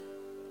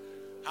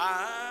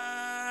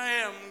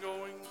I am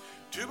going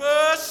to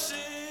a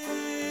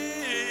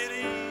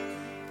city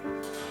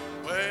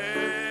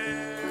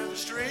where the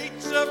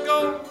streets of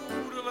gold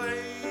are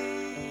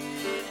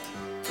laid,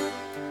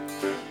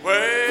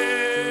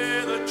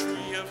 where the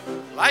tree of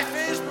life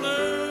is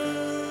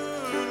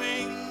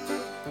blooming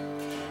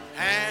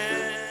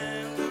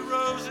and the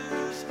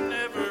roses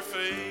never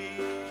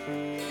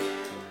fade.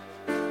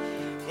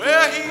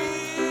 Well,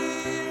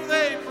 here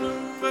they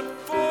bloom but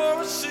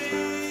for a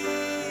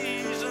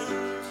season,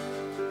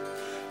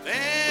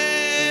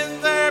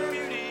 then their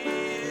beauty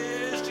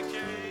is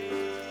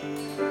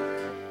decayed.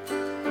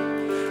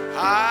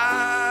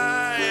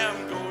 I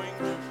am going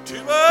to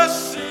a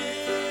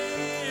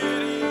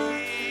city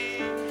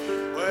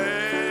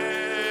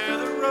where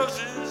the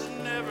roses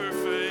never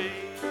fade.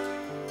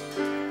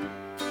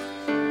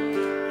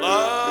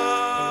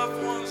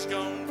 Loved ones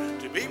gone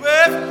to be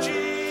with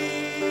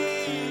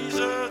Jesus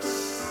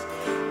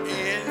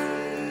in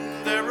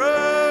their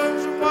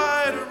robes of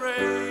white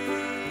array.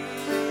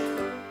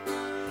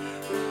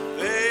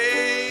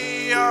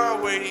 They are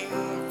waiting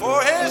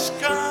for his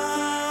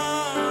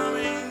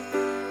coming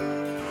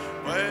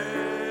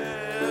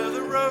where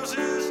the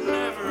roses never